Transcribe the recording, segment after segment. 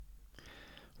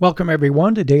Welcome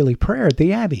everyone to Daily Prayer at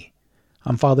the Abbey.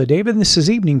 I'm Father David, and this is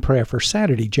evening prayer for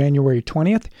Saturday, January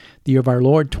 20th, the year of our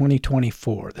Lord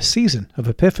 2024, the season of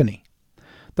Epiphany.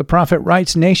 The prophet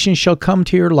writes, "Nations shall come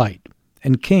to your light,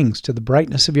 and kings to the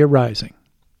brightness of your rising."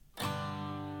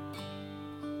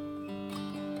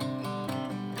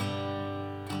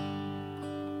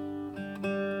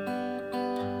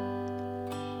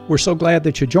 We're so glad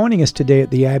that you're joining us today at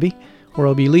the Abbey, where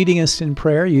I'll be leading us in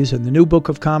prayer using the New Book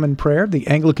of Common Prayer of the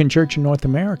Anglican Church in North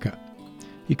America.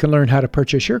 You can learn how to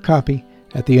purchase your copy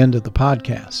at the end of the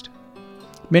podcast.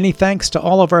 Many thanks to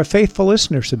all of our faithful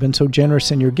listeners who have been so generous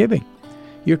in your giving.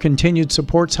 Your continued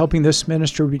support's helping this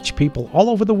ministry reach people all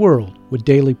over the world with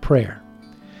daily prayer.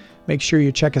 Make sure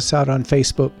you check us out on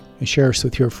Facebook and share us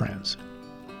with your friends.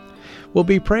 We'll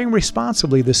be praying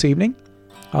responsibly this evening.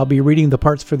 I'll be reading the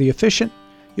parts for the efficient.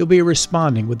 You'll be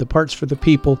responding with the parts for the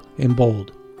people in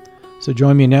bold. So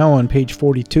join me now on page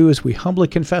 42 as we humbly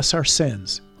confess our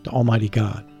sins to Almighty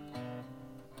God.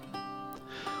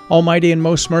 Almighty and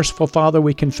most merciful Father,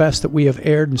 we confess that we have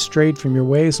erred and strayed from your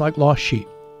ways like lost sheep.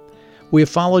 We have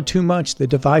followed too much the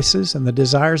devices and the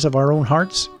desires of our own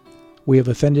hearts. We have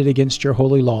offended against your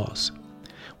holy laws.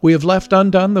 We have left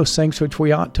undone those things which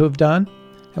we ought to have done,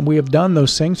 and we have done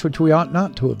those things which we ought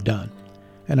not to have done.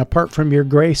 And apart from your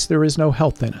grace, there is no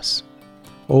health in us.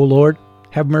 O Lord,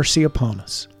 have mercy upon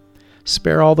us.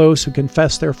 Spare all those who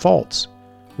confess their faults.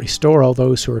 Restore all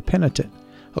those who are penitent,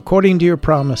 according to your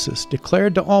promises,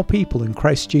 declared to all people in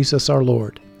Christ Jesus our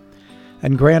Lord.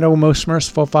 And grant, O most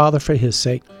merciful Father, for his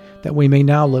sake, that we may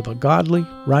now live a godly,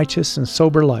 righteous, and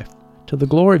sober life, to the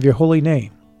glory of your holy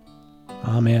name.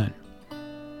 Amen.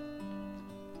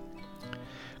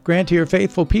 Grant to your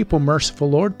faithful people, merciful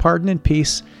Lord, pardon and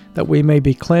peace, that we may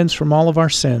be cleansed from all of our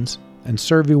sins and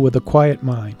serve you with a quiet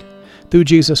mind. Through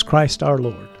Jesus Christ our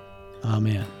Lord.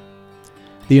 Amen.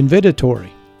 The invitatory,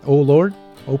 O Lord,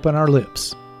 open our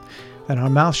lips, and our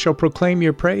mouth shall proclaim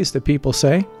your praise, the people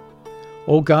say.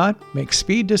 O God, make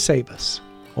speed to save us.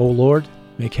 O Lord,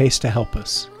 make haste to help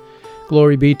us.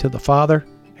 Glory be to the Father,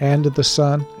 and to the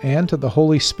Son, and to the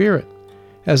Holy Spirit,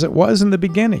 as it was in the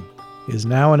beginning, is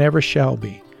now, and ever shall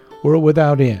be, world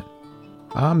without end.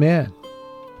 Amen.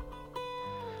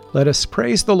 Let us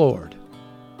praise the Lord.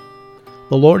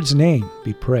 The Lord's name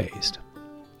be praised.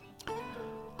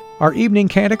 Our evening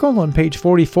canticle on page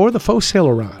 44, the Phos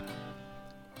Hilaron.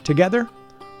 Together,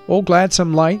 O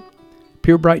gladsome light,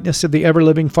 pure brightness of the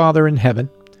ever-living Father in heaven,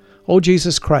 O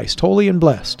Jesus Christ, holy and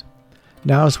blessed,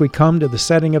 now as we come to the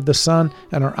setting of the sun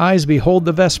and our eyes behold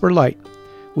the vesper light,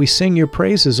 we sing your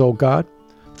praises, O God,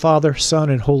 Father, Son,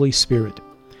 and Holy Spirit.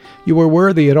 You are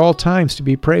worthy at all times to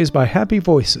be praised by happy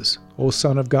voices, O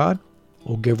Son of God,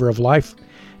 O Giver of life,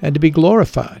 and to be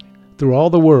glorified through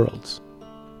all the worlds.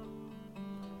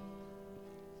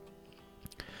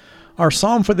 Our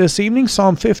psalm for this evening,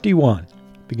 Psalm 51,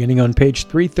 beginning on page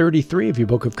 333 of your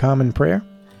Book of Common Prayer.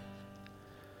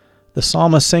 The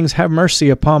psalmist sings, "Have mercy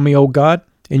upon me, O God,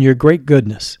 in your great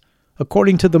goodness.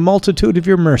 According to the multitude of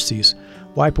your mercies,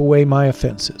 wipe away my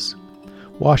offenses.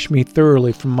 Wash me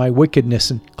thoroughly from my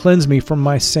wickedness and cleanse me from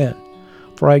my sin.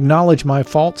 For I acknowledge my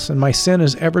faults, and my sin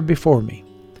is ever before me.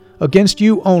 Against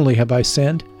you only have I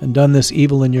sinned, and done this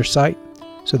evil in your sight,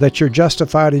 so that you're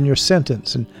justified in your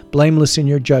sentence, and blameless in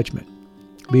your judgment.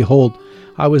 Behold,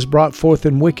 I was brought forth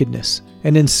in wickedness,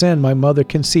 and in sin my mother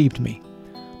conceived me.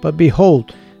 But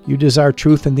behold, you desire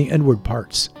truth in the inward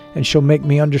parts, and shall make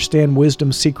me understand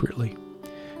wisdom secretly.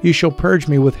 You shall purge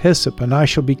me with hyssop, and I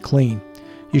shall be clean.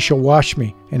 You shall wash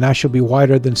me, and I shall be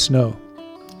whiter than snow.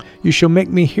 You shall make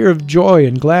me hear of joy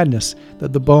and gladness,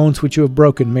 that the bones which you have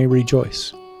broken may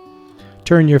rejoice.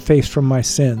 Turn your face from my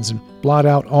sins, and blot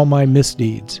out all my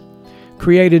misdeeds.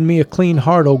 Create in me a clean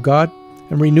heart, O God,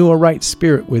 and renew a right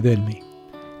spirit within me.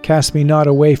 Cast me not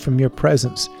away from your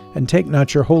presence, and take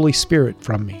not your Holy Spirit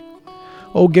from me.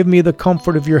 O give me the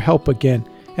comfort of your help again,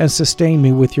 and sustain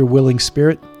me with your willing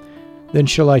spirit. Then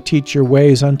shall I teach your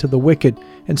ways unto the wicked,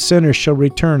 and sinners shall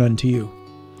return unto you.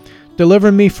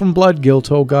 Deliver me from blood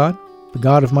guilt, O God, the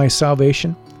God of my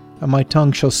salvation, and my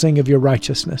tongue shall sing of your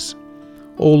righteousness.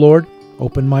 O Lord,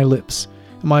 open my lips,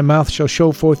 and my mouth shall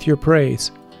show forth your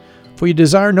praise. For you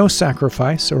desire no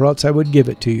sacrifice, or else I would give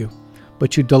it to you,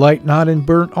 but you delight not in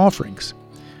burnt offerings.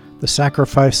 The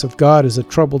sacrifice of God is a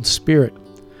troubled spirit.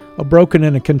 A broken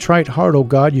and a contrite heart, O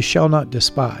God, you shall not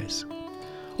despise.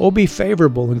 O be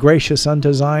favorable and gracious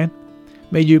unto Zion.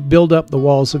 May you build up the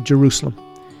walls of Jerusalem.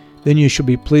 Then you shall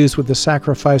be pleased with the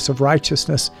sacrifice of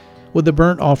righteousness, with the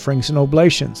burnt offerings and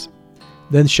oblations.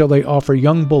 Then shall they offer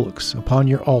young bullocks upon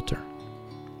your altar.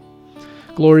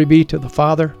 Glory be to the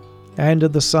Father, and to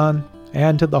the Son,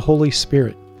 and to the Holy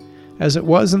Spirit, as it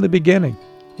was in the beginning,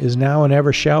 is now and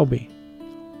ever shall be,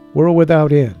 world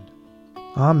without end.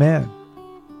 Amen.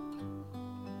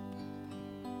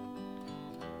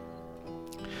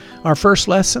 Our first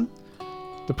lesson,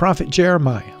 the prophet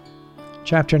Jeremiah,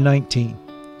 chapter 19.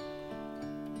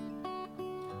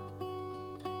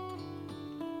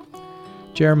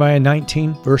 Jeremiah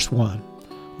 19, verse 1.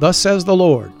 Thus says the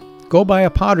Lord, go buy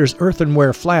a potter's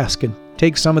earthenware flask, and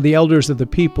take some of the elders of the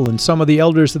people and some of the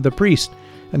elders of the priests,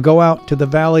 and go out to the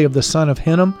valley of the son of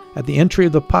Hinnom at the entry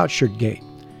of the potsherd gate,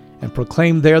 and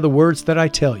proclaim there the words that I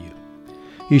tell you.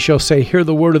 Ye shall say, hear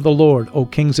the word of the Lord, O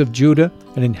kings of Judah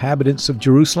and inhabitants of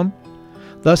Jerusalem.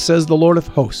 Thus says the Lord of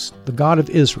hosts, the God of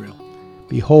Israel,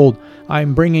 behold, I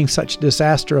am bringing such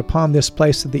disaster upon this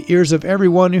place that the ears of every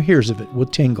one who hears of it will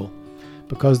tingle,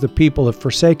 because the people have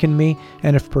forsaken me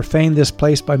and have profaned this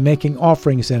place by making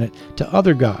offerings in it to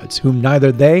other gods, whom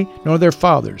neither they nor their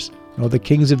fathers nor the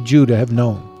kings of Judah have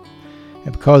known.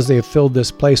 And because they have filled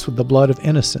this place with the blood of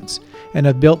innocents, and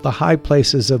have built the high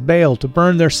places of Baal to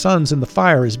burn their sons in the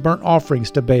fire as burnt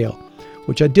offerings to Baal,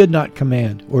 which I did not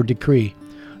command or decree,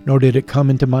 nor did it come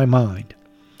into my mind.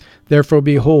 Therefore,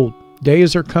 behold,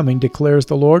 days are coming, declares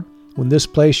the Lord, when this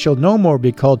place shall no more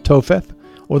be called Topheth,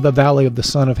 or the valley of the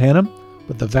son of Hinnom,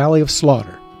 but the valley of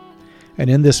slaughter. And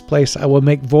in this place I will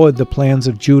make void the plans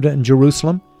of Judah and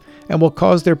Jerusalem, and will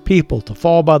cause their people to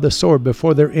fall by the sword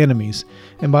before their enemies,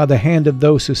 and by the hand of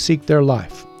those who seek their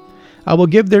life. I will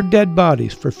give their dead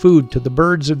bodies for food to the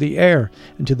birds of the air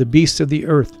and to the beasts of the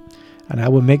earth, and I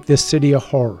will make this city a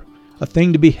horror, a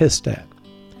thing to be hissed at.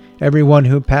 Everyone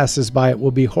who passes by it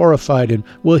will be horrified and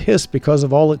will hiss because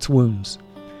of all its wounds.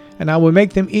 And I will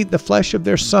make them eat the flesh of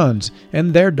their sons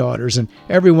and their daughters, and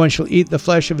everyone shall eat the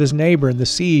flesh of his neighbor in the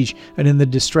siege and in the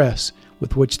distress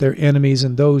with which their enemies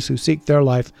and those who seek their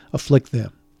life afflict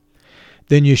them.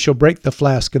 Then you shall break the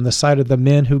flask in the sight of the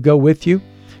men who go with you,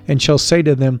 and shall say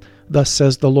to them, Thus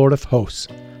says the Lord of hosts,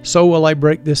 so will I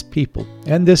break this people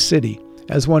and this city,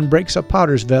 as one breaks a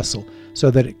potter's vessel,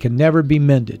 so that it can never be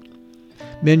mended.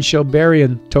 Men shall bury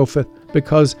in Topheth,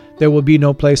 because there will be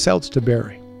no place else to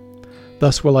bury.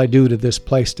 Thus will I do to this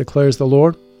place, declares the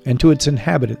Lord, and to its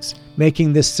inhabitants,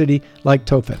 making this city like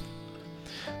Topheth.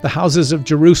 The houses of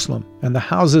Jerusalem and the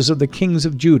houses of the kings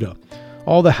of Judah,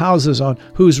 all the houses on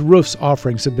whose roofs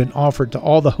offerings have been offered to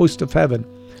all the host of heaven,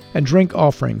 and drink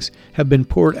offerings have been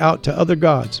poured out to other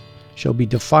gods, shall be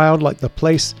defiled like the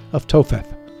place of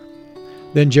Topheth.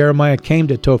 Then Jeremiah came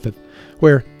to Topheth,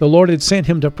 where the Lord had sent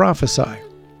him to prophesy.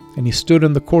 And he stood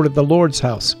in the court of the Lord's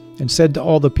house, and said to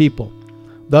all the people,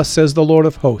 Thus says the Lord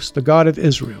of hosts, the God of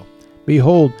Israel,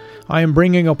 Behold, I am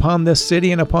bringing upon this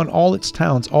city and upon all its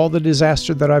towns all the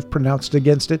disaster that I've pronounced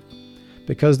against it,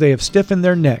 because they have stiffened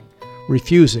their neck,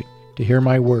 refusing to hear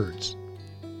my words.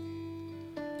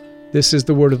 This is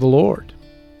the word of the Lord.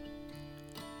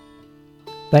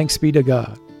 Thanks be to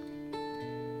God.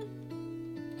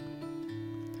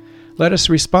 Let us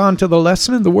respond to the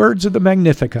lesson in the words of the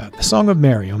Magnificat, the Song of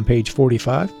Mary, on page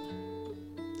 45.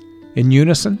 In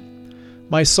unison,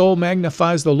 my soul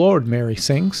magnifies the Lord, Mary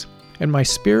sings, and my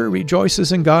spirit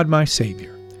rejoices in God my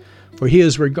Savior. For he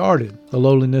has regarded the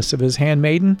lowliness of his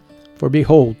handmaiden, for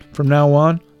behold, from now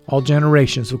on all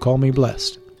generations will call me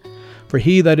blessed. For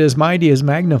he that is mighty has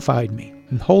magnified me,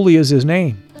 and holy is his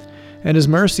name, and his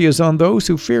mercy is on those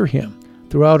who fear him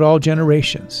throughout all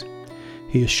generations.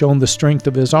 He has shown the strength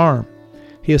of his arm.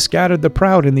 He has scattered the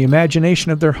proud in the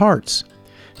imagination of their hearts.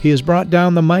 He has brought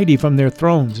down the mighty from their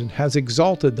thrones, and has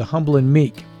exalted the humble and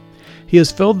meek. He has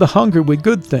filled the hungry with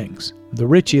good things. The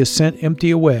rich he has sent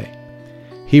empty away.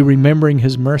 He, remembering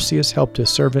his mercy, has helped his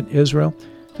servant Israel,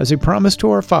 as he promised to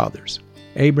our fathers,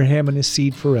 Abraham and his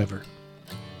seed forever.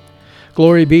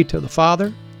 Glory be to the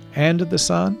Father, and to the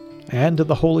Son, and to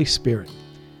the Holy Spirit,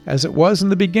 as it was in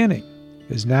the beginning,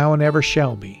 is now, and ever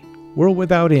shall be, world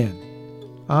without end.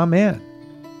 Amen.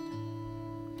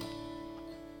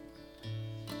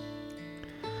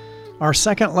 Our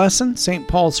second lesson, St.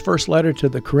 Paul's first letter to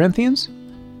the Corinthians,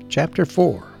 chapter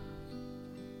 4.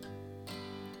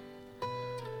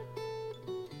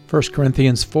 1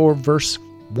 Corinthians 4, verse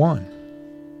 1.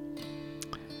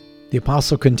 The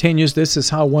apostle continues, This is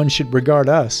how one should regard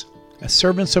us, as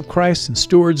servants of Christ and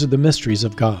stewards of the mysteries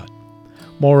of God.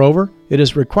 Moreover, it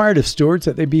is required of stewards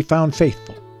that they be found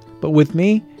faithful. But with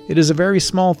me, it is a very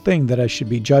small thing that I should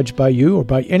be judged by you or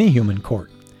by any human court.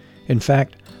 In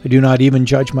fact, I do not even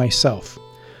judge myself.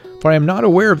 For I am not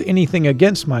aware of anything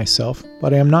against myself,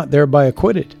 but I am not thereby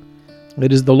acquitted.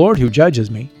 It is the Lord who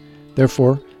judges me.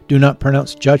 Therefore, do not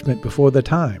pronounce judgment before the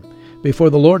time, before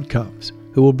the Lord comes,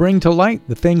 who will bring to light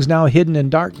the things now hidden in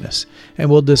darkness, and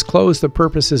will disclose the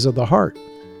purposes of the heart.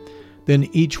 Then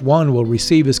each one will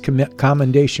receive his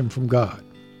commendation from God.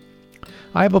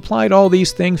 I have applied all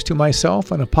these things to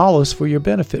myself and Apollos for your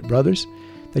benefit, brothers,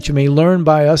 that you may learn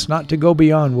by us not to go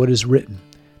beyond what is written,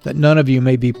 that none of you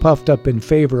may be puffed up in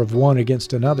favor of one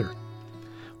against another.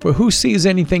 For who sees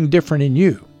anything different in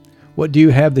you? What do you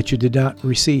have that you did not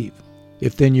receive?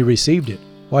 If then you received it,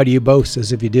 why do you boast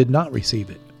as if you did not receive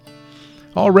it?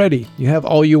 Already you have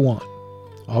all you want.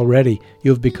 Already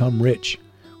you have become rich.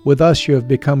 With us you have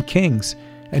become kings,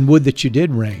 and would that you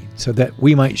did reign, so that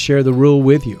we might share the rule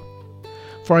with you.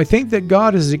 For I think that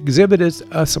God has exhibited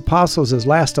us apostles as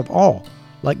last of all,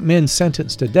 like men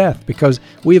sentenced to death, because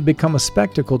we have become a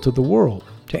spectacle to the world,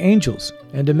 to angels,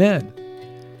 and to men.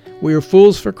 We are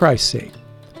fools for Christ's sake,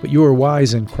 but you are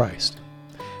wise in Christ.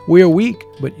 We are weak,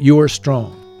 but you are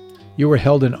strong. You are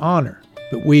held in honor,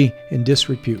 but we in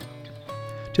disrepute.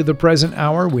 To the present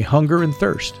hour we hunger and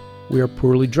thirst. We are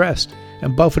poorly dressed,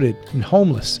 and buffeted, and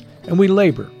homeless, and we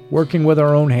labor, working with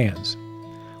our own hands.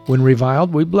 When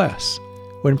reviled, we bless.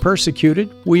 When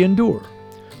persecuted, we endure.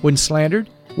 When slandered,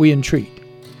 we entreat.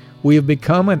 We have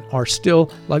become and are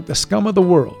still like the scum of the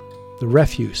world, the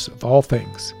refuse of all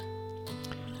things.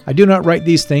 I do not write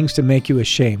these things to make you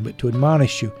ashamed, but to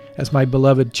admonish you as my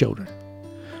beloved children.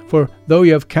 For though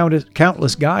you have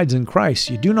countless guides in Christ,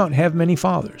 you do not have many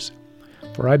fathers.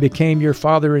 For I became your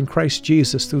father in Christ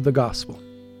Jesus through the gospel.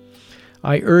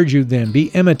 I urge you then,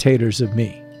 be imitators of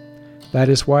me. That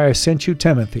is why I sent you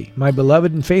Timothy, my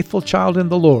beloved and faithful child in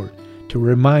the Lord, to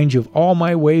remind you of all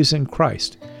my ways in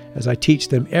Christ, as I teach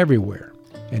them everywhere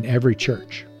in every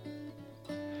church.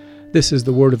 This is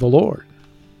the word of the Lord.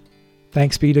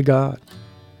 Thanks be to God.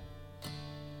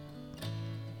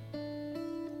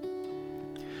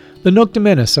 The Nunc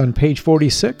Dimittis on page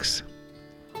 46.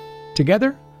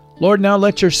 Together, Lord, now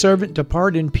let your servant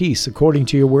depart in peace according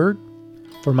to your word.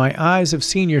 For my eyes have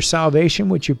seen your salvation,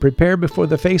 which you prepared before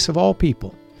the face of all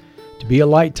people, to be a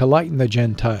light to lighten the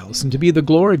Gentiles, and to be the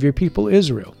glory of your people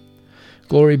Israel.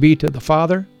 Glory be to the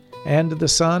Father, and to the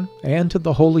Son, and to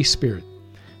the Holy Spirit,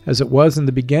 as it was in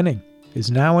the beginning, is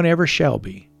now, and ever shall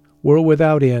be, world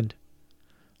without end.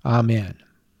 Amen.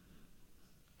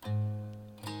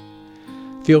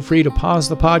 Feel free to pause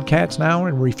the podcast now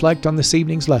and reflect on this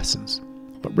evening's lessons.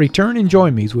 But return and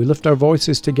join me as we lift our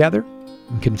voices together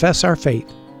and confess our faith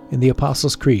in the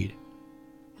Apostles' Creed.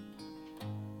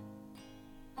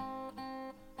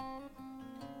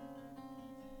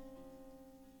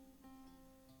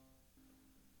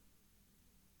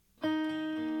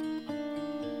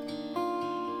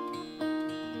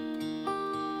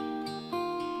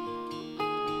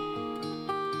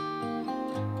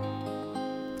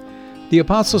 The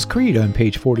Apostles' Creed on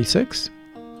page 46.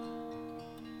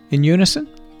 In unison,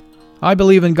 I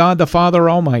believe in God the Father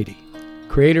Almighty,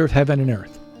 creator of heaven and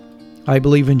earth. I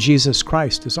believe in Jesus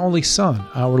Christ, his only Son,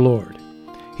 our Lord.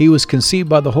 He was conceived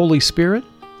by the Holy Spirit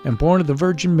and born of the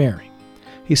Virgin Mary.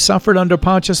 He suffered under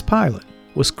Pontius Pilate,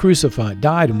 was crucified,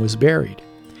 died, and was buried.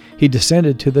 He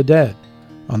descended to the dead.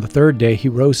 On the third day he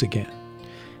rose again.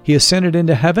 He ascended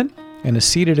into heaven and is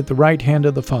seated at the right hand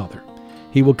of the Father.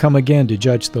 He will come again to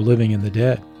judge the living and the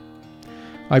dead.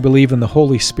 I believe in the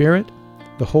Holy Spirit,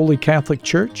 the Holy Catholic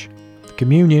Church, the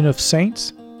communion of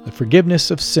saints, the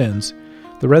forgiveness of sins,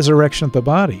 the resurrection of the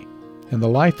body, and the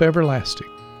life everlasting.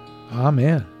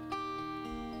 Amen.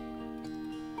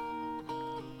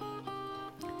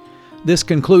 This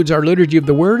concludes our Liturgy of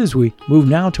the Word as we move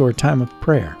now to our time of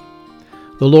prayer.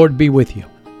 The Lord be with you.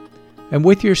 And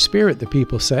with your spirit, the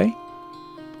people say,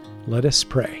 let us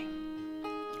pray.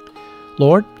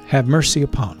 Lord, have mercy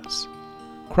upon us.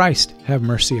 Christ, have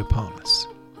mercy upon us.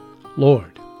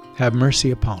 Lord, have mercy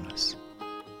upon us.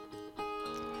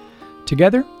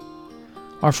 Together,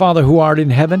 our Father who art in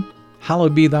heaven,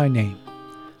 hallowed be thy name.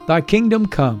 Thy kingdom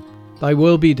come, thy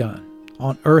will be done,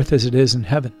 on earth as it is in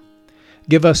heaven.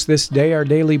 Give us this day our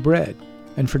daily bread,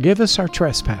 and forgive us our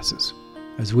trespasses,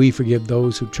 as we forgive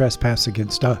those who trespass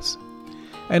against us.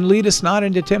 And lead us not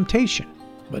into temptation,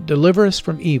 but deliver us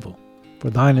from evil. For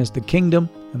thine is the kingdom,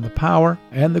 and the power,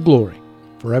 and the glory,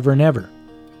 forever and ever.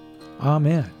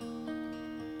 Amen.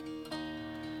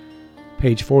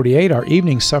 Page 48, our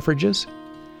evening suffrages.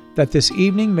 That this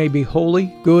evening may be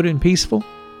holy, good, and peaceful,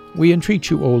 we entreat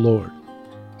you, O Lord.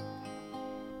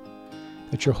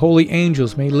 That your holy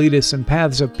angels may lead us in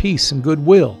paths of peace and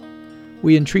goodwill,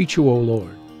 we entreat you, O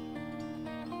Lord.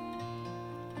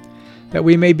 That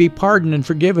we may be pardoned and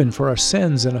forgiven for our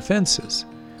sins and offenses,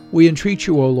 we entreat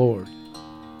you, O Lord.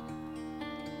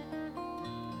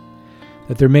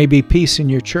 That there may be peace in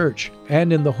your church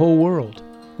and in the whole world,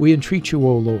 we entreat you,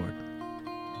 O Lord.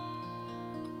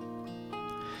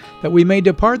 that we may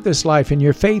depart this life in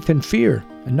your faith and fear,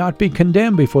 and not be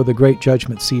condemned before the great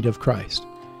judgment seat of Christ.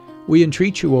 We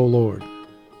entreat you, O Lord,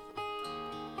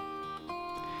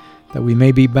 that we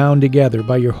may be bound together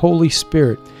by your Holy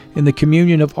Spirit in the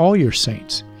communion of all your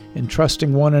saints,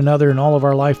 entrusting one another in all of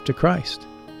our life to Christ.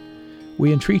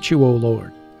 We entreat you, O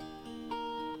Lord.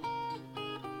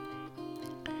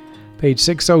 Page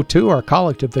 602, our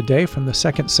collect of the day from the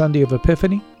second Sunday of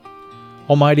Epiphany.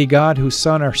 Almighty God, whose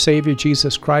Son, our Savior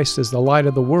Jesus Christ, is the light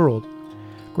of the world,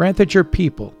 grant that your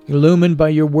people, illumined by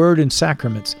your word and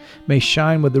sacraments, may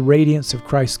shine with the radiance of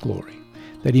Christ's glory,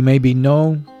 that he may be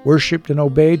known, worshipped, and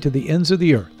obeyed to the ends of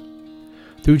the earth.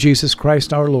 Through Jesus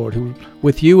Christ our Lord, who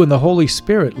with you and the Holy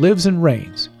Spirit lives and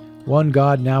reigns, one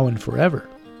God, now and forever.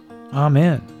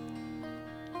 Amen.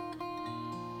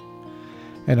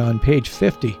 And on page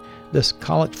 50, this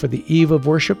collect for the eve of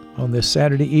worship on this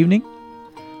Saturday evening.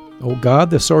 O God,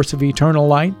 the source of eternal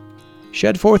light,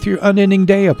 shed forth your unending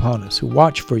day upon us who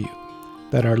watch for you,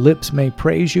 that our lips may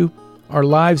praise you, our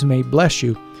lives may bless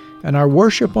you, and our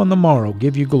worship on the morrow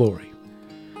give you glory.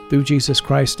 Through Jesus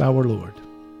Christ our Lord.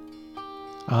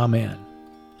 Amen.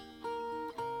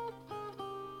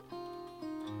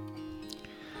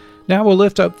 Now we'll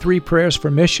lift up 3 prayers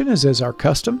for mission, as is our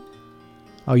custom.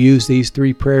 I'll use these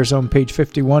 3 prayers on page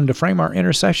 51 to frame our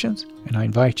intercessions, and I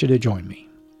invite you to join me.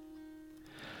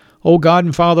 O God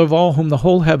and Father of all, whom the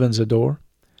whole heavens adore,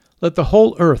 let the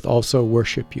whole earth also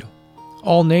worship you.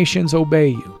 All nations obey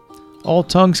you. All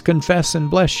tongues confess and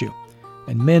bless you.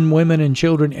 And men, women, and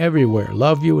children everywhere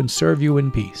love you and serve you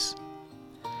in peace.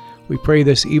 We pray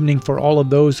this evening for all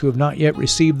of those who have not yet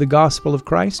received the gospel of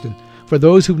Christ, and for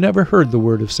those who've never heard the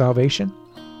word of salvation.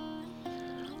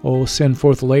 O send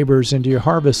forth laborers into your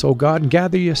harvest, O God, and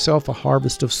gather yourself a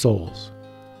harvest of souls.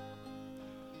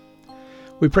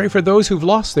 We pray for those who've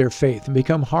lost their faith and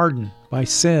become hardened by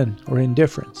sin or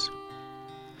indifference.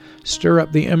 Stir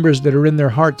up the embers that are in their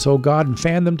hearts, O God, and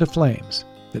fan them to flames,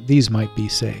 that these might be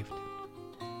saved.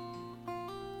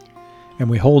 And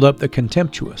we hold up the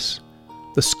contemptuous,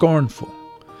 the scornful,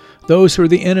 those who are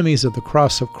the enemies of the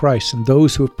cross of Christ, and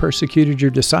those who have persecuted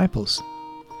your disciples.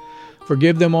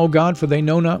 Forgive them, O God, for they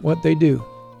know not what they do.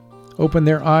 Open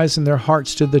their eyes and their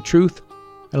hearts to the truth,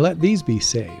 and let these be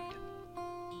saved.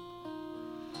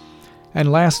 And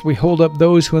last, we hold up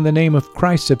those who in the name of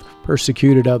Christ have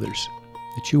persecuted others,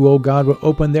 that you, O God, will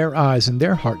open their eyes and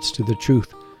their hearts to the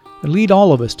truth, and lead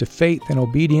all of us to faith and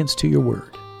obedience to your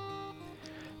word.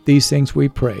 These things we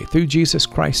pray through Jesus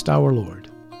Christ our Lord.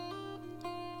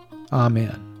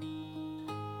 Amen.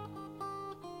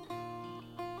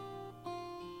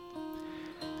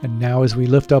 And now as we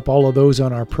lift up all of those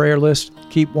on our prayer list,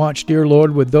 keep watch, dear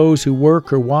Lord, with those who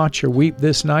work or watch or weep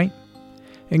this night,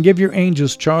 and give your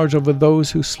angels charge over those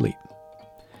who sleep.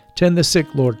 Tend the sick,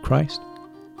 Lord Christ.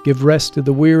 Give rest to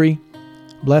the weary.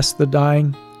 Bless the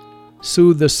dying.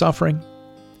 Soothe the suffering.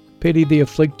 Pity the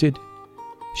afflicted.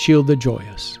 Shield the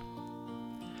joyous.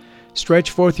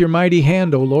 Stretch forth your mighty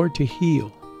hand, O Lord, to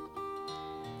heal,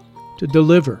 to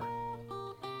deliver,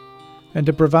 and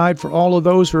to provide for all of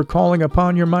those who are calling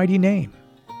upon your mighty name.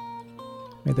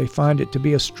 May they find it to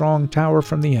be a strong tower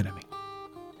from the enemy.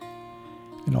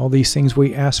 And all these things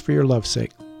we ask for your love's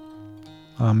sake.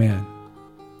 Amen.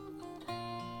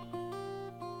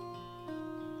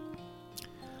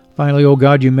 Finally, O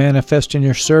God, you manifest in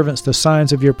your servants the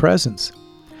signs of your presence.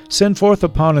 Send forth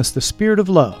upon us the spirit of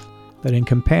love, that in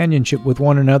companionship with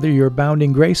one another your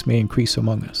abounding grace may increase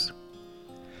among us.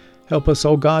 Help us,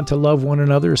 O God, to love one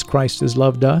another as Christ has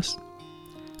loved us,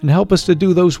 and help us to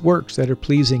do those works that are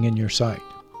pleasing in your sight.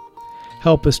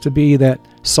 Help us to be that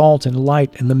salt and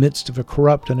light in the midst of a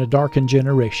corrupt and a darkened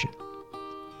generation.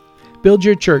 Build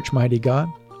your church, mighty God.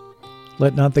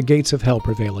 Let not the gates of hell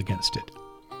prevail against it.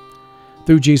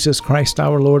 Through Jesus Christ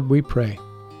our Lord we pray.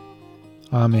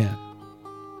 Amen.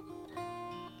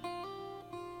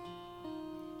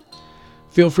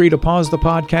 Feel free to pause the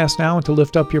podcast now and to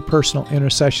lift up your personal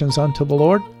intercessions unto the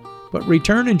Lord, but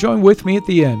return and join with me at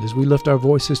the end as we lift our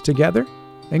voices together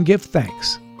and give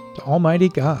thanks to Almighty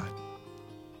God.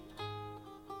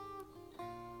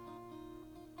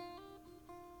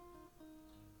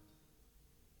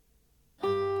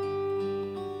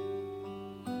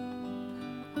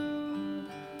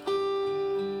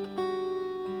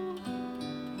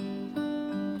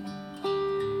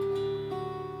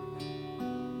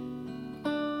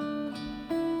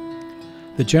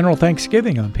 The General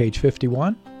Thanksgiving on page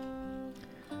 51.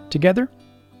 Together,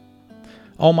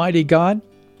 Almighty God,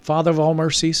 Father of all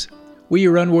mercies, we,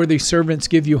 your unworthy servants,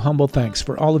 give you humble thanks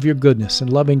for all of your goodness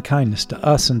and loving kindness to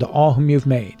us and to all whom you've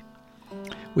made.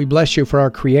 We bless you for our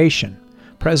creation,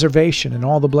 preservation, and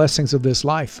all the blessings of this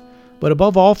life, but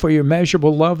above all for your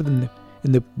immeasurable love in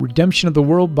the redemption of the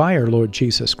world by our Lord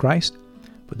Jesus Christ,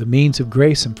 for the means of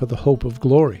grace and for the hope of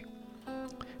glory.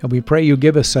 And we pray you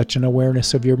give us such an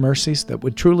awareness of your mercies that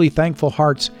with truly thankful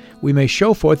hearts we may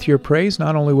show forth your praise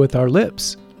not only with our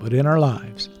lips, but in our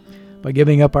lives, by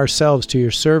giving up ourselves to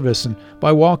your service and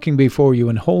by walking before you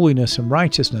in holiness and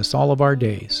righteousness all of our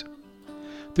days.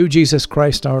 Through Jesus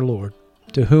Christ our Lord,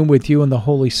 to whom with you and the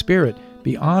Holy Spirit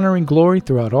be honor and glory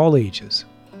throughout all ages.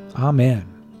 Amen.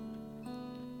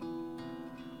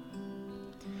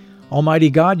 Almighty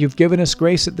God, you've given us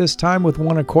grace at this time with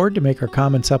one accord to make our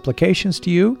common supplications to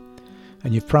you,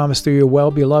 and you've promised through your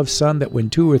well-beloved Son that when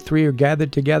 2 or 3 are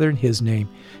gathered together in his name,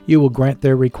 you will grant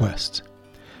their requests.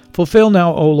 Fulfill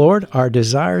now, O Lord, our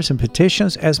desires and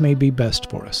petitions as may be best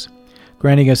for us,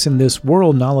 granting us in this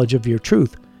world knowledge of your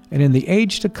truth, and in the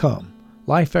age to come,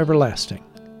 life everlasting.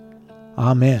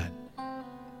 Amen.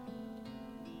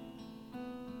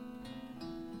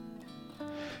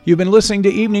 You've been listening to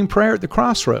Evening Prayer at the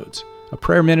Crossroads, a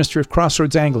prayer ministry of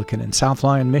Crossroads Anglican in South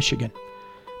Lyon, Michigan.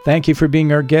 Thank you for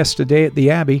being our guest today at the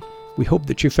Abbey. We hope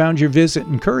that you found your visit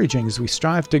encouraging as we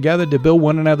strive together to build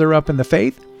one another up in the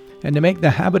faith and to make the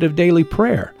habit of daily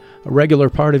prayer a regular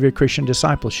part of your Christian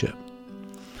discipleship.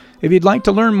 If you'd like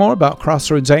to learn more about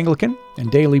Crossroads Anglican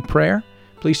and daily prayer,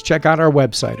 please check out our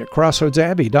website at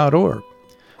crossroadsabbey.org.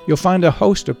 You'll find a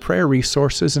host of prayer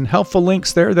resources and helpful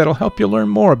links there that'll help you learn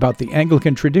more about the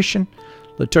Anglican tradition,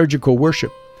 liturgical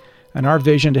worship, and our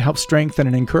vision to help strengthen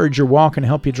and encourage your walk and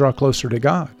help you draw closer to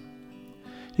God.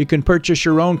 You can purchase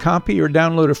your own copy or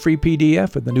download a free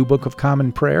PDF of the New Book of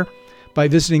Common Prayer by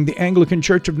visiting the Anglican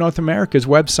Church of North America's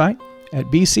website at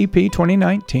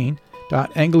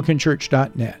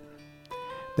bcp2019.anglicanchurch.net.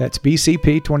 That's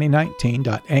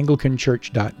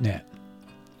bcp2019.anglicanchurch.net.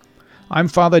 I'm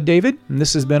Father David, and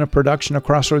this has been a production of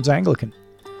Crossroads Anglican.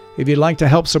 If you'd like to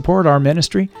help support our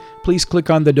ministry, please click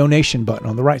on the donation button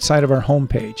on the right side of our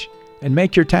homepage and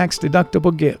make your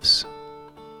tax-deductible gifts.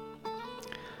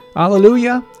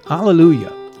 Alleluia,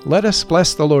 alleluia. Let us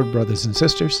bless the Lord, brothers and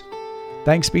sisters.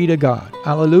 Thanks be to God.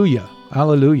 Alleluia,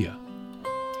 alleluia.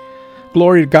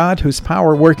 Glory to God, whose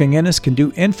power working in us can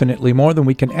do infinitely more than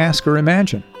we can ask or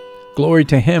imagine. Glory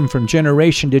to Him from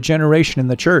generation to generation in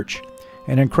the Church,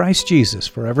 and in Christ Jesus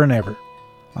forever and ever.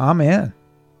 Amen.